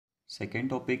Second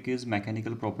topic is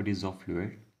mechanical properties of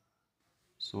fluid.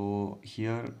 So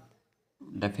here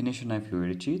definition आहे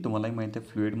फ्लुइडची. तुम्हालाही माहिती आहे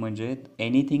फ्लुइड म्हणजे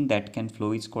anything that can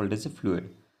flow is called as a fluid.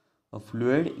 A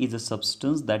fluid is a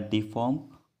substance that deform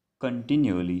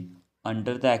continually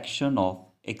under the action of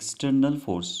external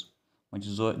force.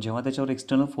 म्हणजे जेव्हा त्याच्यावर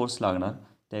external force लागणार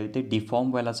त्यावेळी ते डिफॉर्म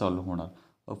व्हायला चालू होणार.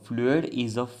 अ fluid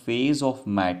is a phase of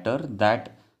matter that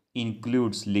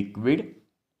includes liquid,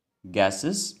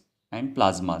 gases and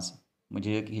प्लाझ्माज.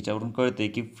 म्हणजे ह्याच्यावरून कळते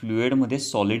की फ्लुइडमध्ये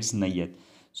सॉलिड्स नाही आहेत.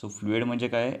 सो फ्लुइड म्हणजे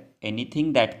काय,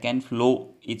 anything that can flow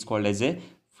is called as a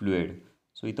fluid.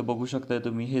 So इथं बघू शकता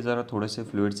तुम्ही हे जरा थोडेसे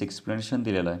फ्लुइडचं एक्सप्लेनेशन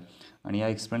दिलेलं आहे. आणि या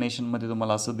एक्सप्लेनेशनमध्ये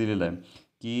तुम्हाला असं दिलेलं आहे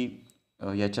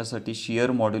की याच्यासाठी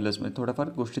शियर मॉड्युलस म्हणजे थोड्याफार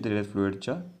गोष्टी दिलेल्या आहेत.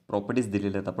 फ्लुइडच्या प्रॉपर्टीज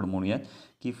दिलेल्या आहेत. आपण म्हणूयात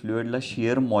की फ्लुइडला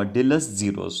शियर मॉड्युलस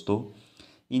 0 असतो.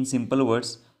 In simple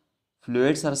words,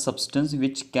 fluids are substances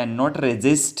which cannot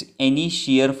resist any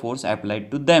shear force applied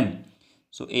to them.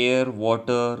 So air,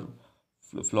 water,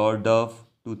 flour duff,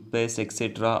 toothpaste,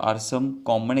 etc. are some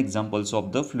common examples of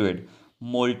the fluid.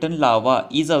 Molten lava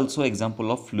is also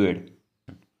example of fluid.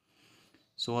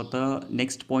 So आता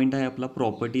next point आहे आपला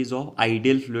properties of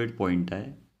ideal fluid point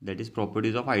आहे. That is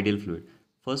properties of ideal fluid.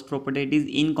 First property it is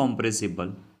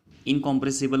incompressible.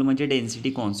 Incompressible म्हणजे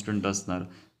density constant असणार.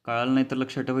 कळालं नाही तर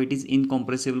लक्षात ठेवा, इट इज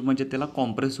इनकॉम्प्रेसिबल म्हणजे त्याला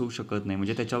कॉम्प्रेस होऊ शकत नाही.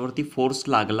 म्हणजे त्याच्यावरती फोर्स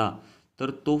लागला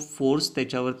तर तो फोर्स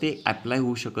त्याच्यावरती ॲप्लाय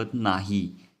होऊ शकत नाही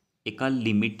एका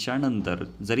लिमिटच्या नंतर.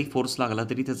 जरी फोर्स लागला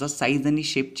तरी त्याचा साईज आणि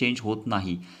शेप चेंज होत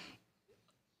नाही.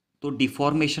 तो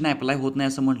डिफॉर्मेशन ॲप्लाय होत नाही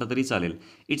असं म्हटलं तरी चालेल.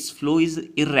 इट्स फ्लो इज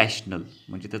इररॅशनल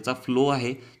म्हणजे त्याचा फ्लो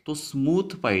आहे तो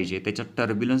स्मूथ पाहिजे, त्याच्यात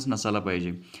टर्ब्युलन्स नसायला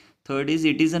पाहिजे. Third is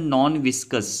it is a non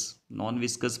viscous. Non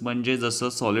viscous म्हणजे जसं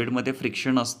सॉलिडमध्ये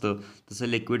फ्रिक्शन असतं तसं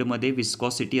लिक्विडमध्ये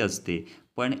विस्कॉसिटी असते.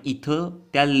 पण इथं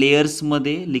त्या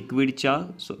लेयर्समध्ये लिक्विडच्या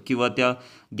किंवा त्या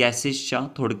गॅसेसच्या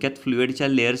थोडक्यात फ्लुइडच्या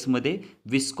लेयर्समध्ये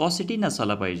विस्कॉसिटी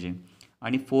नसायला पाहिजे.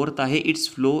 आणि फोर्थ आहे it's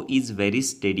flow is very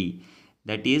steady.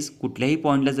 That is कुठल्याही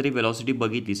पॉईंटला जरी वेलॉसिटी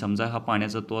बघितली, समजा हा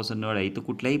पाण्याचा तो असं नळ आहे, तर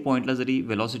कुठल्याही पॉईंटला जरी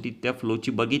वेलॉसिटी त्या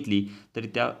फ्लोची बघितली तरी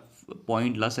त्या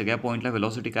पॉईंटला सगळ्या पॉईंटला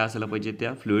वेलॉसिटी काय असायला पाहिजे,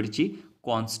 त्या फ्लुइडची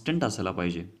कॉन्स्टंट असायला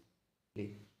पाहिजे.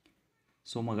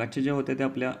 सो मगाच्या ज्या होत्या त्या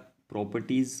आपल्या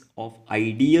प्रॉपर्टीज ऑफ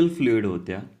आयडियल फ्लुइड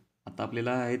होत्या. आता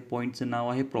आपल्याला आहेत पॉईंटचं नाव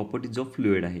आहे प्रॉपर्टीज ऑफ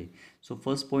फ्लुइड आहे. सो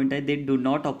फर्स्ट पॉईंट आहे they do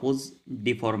not oppose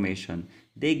deformation.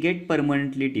 They get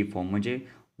permanently deform. म्हणजे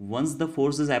once the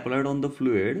force is applied on the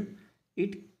fluid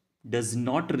it does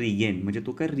not regain. म्हणजे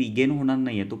तो काय रिगेन होणार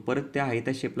नाही आहे, तो परत त्या आहे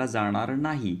त्या शेपला जाणार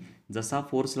नाही. जसा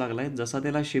फोर्स लागला आहे, जसा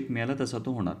त्याला शेप मिळाला तसा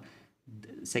तो होणार.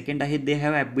 सेकंड आहे they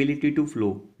have ability to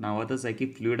flow. नावातच आहे की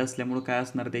फ्लुइड असल्यामुळं काय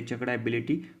असणार, त्याच्याकडे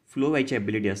ॲबिलिटी फ्लो व्हायची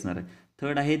ॲबिलिटी असणार आहे.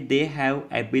 थर्ड आहे they have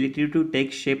ability to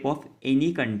take shape of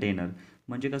any container.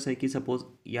 म्हणजे कसं आहे की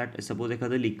सपोज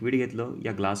एखादं लिक्विड घेतलं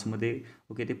या ग्लासमध्ये,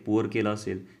 ओके, ते पोअर केलं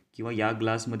असेल किंवा या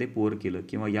ग्लासमध्ये पोअर केलं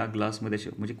किंवा या ग्लासमध्ये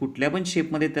म्हणजे कुठल्या पण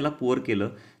शेपमध्ये त्याला पोअर केलं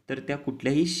तर त्या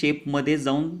कुठल्याही शेपमध्ये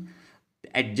जाऊन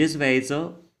ॲडजस्ट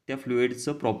व्हायचं त्या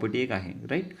फ्लुइडचं प्रॉपर्टी एक आहे,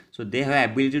 right. So they have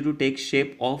ability to take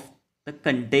shape of the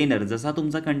container. जसा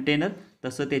तुमचा कंटेनर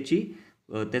तसं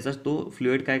त्याचा तो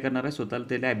फ्लुइड काय करणार आहे, स्वतःला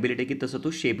त्याला ॲबिलिटी की तसं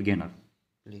तो शेप घेणार.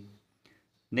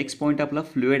 नेक्स्ट पॉईंट आपला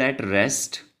fluid at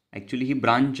rest. Actually he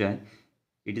branch आहे.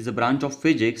 It is a branch of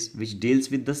physics which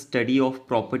deals with the study of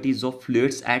properties of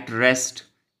fluids at rest.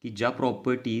 की ज्या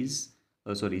प्रॉपर्टीज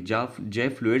जे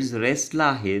फ्लुइड्स रेस्टला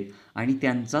आहेत आणि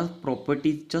त्यांचा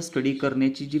प्रॉपर्टीजच्या स्टडी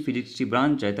करण्याची जी फिजिक्सची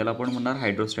ब्रांच आहे त्याला आपण म्हणणार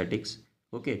hydrostatics.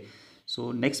 Okay.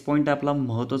 So next point आहे आपला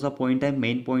महत्त्वाचा पॉईंट आहे,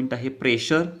 मेन पॉईंट आहे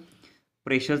प्रेशर.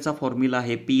 प्रेशरचा फॉर्म्युला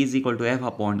आहे P is equal to F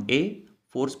upon A.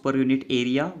 Force per unit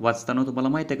area वाचताना तुम्हाला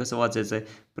माहिती आहे कसं वाचायचं आहे.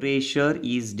 Pressure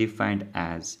is defined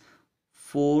as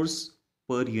force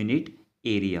per unit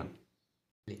area.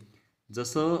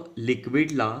 जसं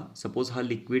लिक्विडला, सपोज हा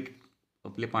लिक्विड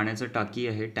आपले पाण्याचं टाकी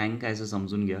आहे, टँक आहे असं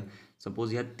समजून घ्या.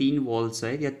 सपोज ह्या 3 वॉल्स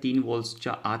आहेत, या 3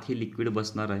 वॉल्सच्या आत हे लिक्विड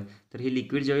बसणार आहे. तर हे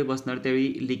लिक्विड ज्यावेळी बसणार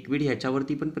त्यावेळी लिक्विड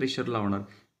ह्याच्यावरती पण प्रेशर लावणार,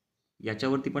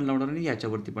 याच्यावरती पण लावणार आणि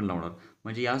याच्यावरती पण लावणार.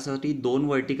 म्हणजे यासाठी 2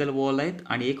 व्हर्टिकल वॉल आहेत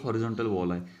आणि एक हॉरिझॉन्टल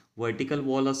वॉल आहे. व्हर्टिकल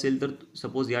वॉल असेल तर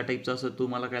सपोज या टाईपचं असं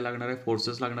तुम्हाला काय लागणार आहे,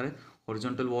 फोर्सेस लागणार आहेत.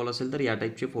 हॉरिझॉन्टल वॉल असेल तर या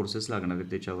टाईपचे फोर्सेस लागणार आहेत.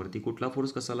 त्याच्यावरती कुठला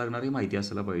फोर्स कसा लागणार हे माहिती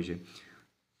असायला पाहिजे.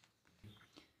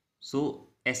 सो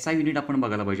एस आय युनिट आपण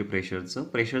बघायला पाहिजे प्रेशरचं.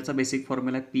 प्रेशरचा बेसिक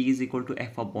फॉर्म्युला आहे P is equal to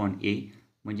F upon ए.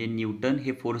 म्हणजे न्यूटन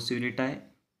हे फोर्स युनिट आहे,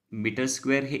 मीटर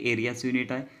स्क्वेअर हे एरियाचं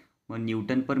युनिट आहे. मग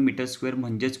न्यूटन पर मीटर स्क्वेअर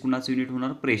म्हणजेच कुणाचं युनिट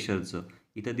होणार, प्रेशरचं.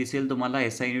 इथं दिसेल तुम्हाला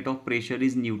S I unit of pressure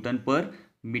is Newton per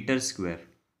metre square.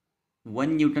 1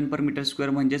 Newton per metre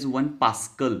square म्हणजेच 1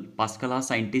 पास्कल. पास्कल हा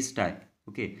सायंटिस्ट आहे.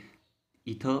 ओके.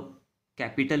 इथं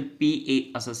कॅपिटल पी ए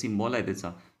असा सिम्बॉल आहे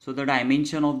त्याचा. So the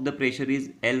dimension of the pressure is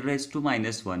L raised to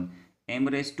 -1, M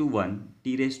raised to 1,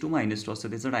 T raised to -2 असं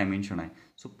त्याचं dimension आहे.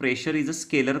 So pressure is a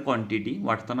scalar quantity.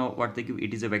 वाटताना वाटतं की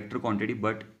it is a vector quantity,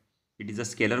 but it is a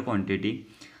scalar quantity.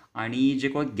 आणि जे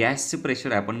काही गॅसचे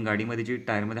pressure आहे, आपण गाडीमध्ये जे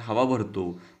टायरमध्ये हवा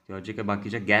भरतो किंवा जे काही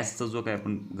बाकीच्या गॅसचा जो काय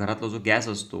आपण घरातला जो गॅस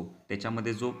असतो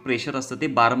त्याच्यामध्ये जो प्रेशर असतं ते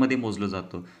बारमध्ये मोजलं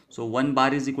जातं. So 1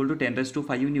 bar is equal to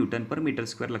 10⁵ Newton per metre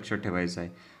square लक्षात ठेवायचं आहे.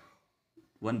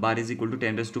 1 bar is equal to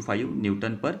 10⁵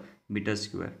 Newton per metre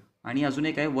square. आणि अजून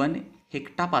एक आहे 1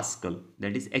 hecto pascal,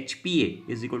 that is HPA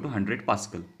is equal to 100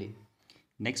 pascal.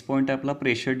 Next point आहे आपला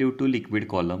pressure due to liquid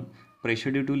column. Pressure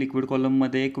due to liquid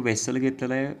कॉलममध्ये एक वेसल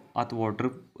घेतलेला आहे, आत वॉटर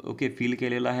फिल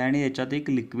केलेलं आहे आणि याच्यात एक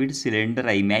लिक्विड सिलेंडर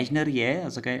आहे. इमॅजिनरी आहे,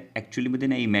 असं काय ॲक्च्युलीमध्ये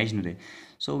नाही, इमॅजिनरी आहे.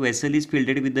 So vessel is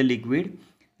fielded with the liquid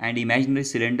and imaginary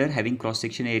cylinder having cross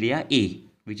section area A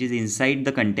which is inside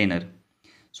the container.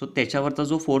 So त्याच्यावरचा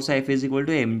जो फोर्स आहे F is equal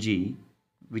to mg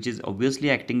which is obviously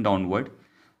acting downward.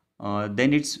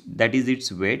 Then that is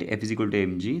its weight. F is equal to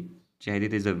mg जे आहे ते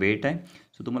त्याचं weight आहे.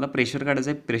 So तुम्हाला pressure काढायचं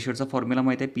आहे. प्रेशरचा फॉर्म्युला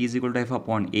माहिती आहे, P is equal to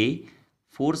F/A.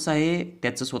 Force आहे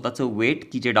त्याचं स्वतःचं वेट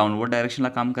की जे डाऊनवर्ड डायरेक्शनला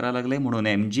काम करायला लागलं आहे म्हणून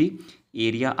mg.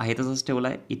 एरिया आहे तसंच ठेवला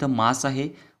आहे. इथं मास आहे,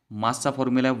 मासचा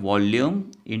फॉर्म्युला आहे व्हॉल्यूम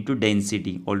इंटू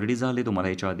डेन्सिटी. ऑलरेडी झाले तुम्हाला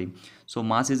याच्या आधी. So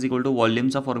mass is equal to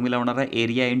व्हॉल्यूमचा formula होणार आहे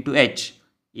एरिया इंटू H.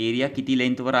 एरिया किती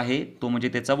लेंथवर आहे तो म्हणजे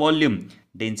त्याचा व्हॉल्यूम,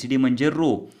 डेन्सिटी म्हणजे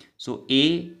रो. सो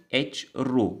AH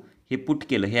रो हे पुट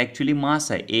केलं, हे ॲक्च्युली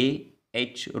मास आहे.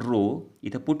 AH रो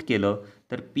इथं पुट केलं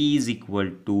तर P इज इक्वल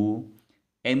टू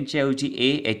एमच्या ऐवजी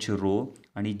AH रो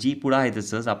आणि जी पुढं आहे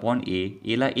तसंच अपॉन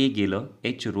एला A गेलं,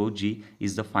 H row G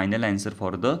is the final answer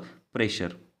for the pressure.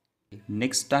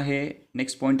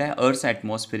 Next point आहे अर्थ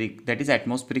atmospheric, that is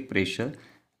atmospheric pressure.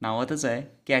 नावातच आहे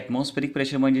की ॲटमॉस्फेरिक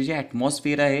प्रेशर म्हणजे जे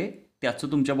ॲटमॉस्फिअर आहे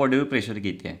त्याचं तुमच्या बॉडीवर प्रेशर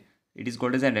किती आहे. It is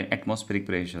called age atmospheric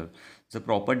pressure. जर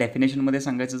प्रॉपर डेफिनेशनमध्ये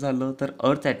सांगायचं झालं तर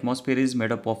अर्थ atmosphere is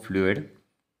made up of fluid.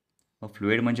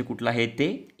 Fluid म्हणजे कुठलं आहे ते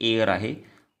एअर आहे.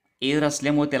 एअर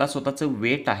असल्यामुळे त्याला स्वतःचं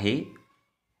वेट आहे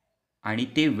आणि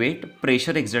ते वेट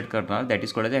प्रेशर एक्झर्ट करणार, that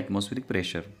is called age atmospheric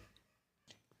pressure.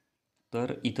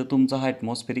 तर इथं तुमचा हा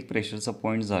ॲटमॉस्फेरिक प्रेशरचा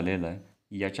पॉईंट झालेला आहे.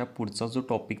 याच्या पुढचा जो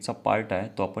टॉपिकचा पार्ट आहे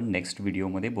तो आपण नेक्स्ट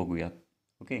व्हिडिओमध्ये बघूयात.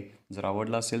 ओके, जर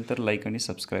आवडला असेल तर लाईक आणि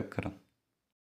सबस्क्राईब करा.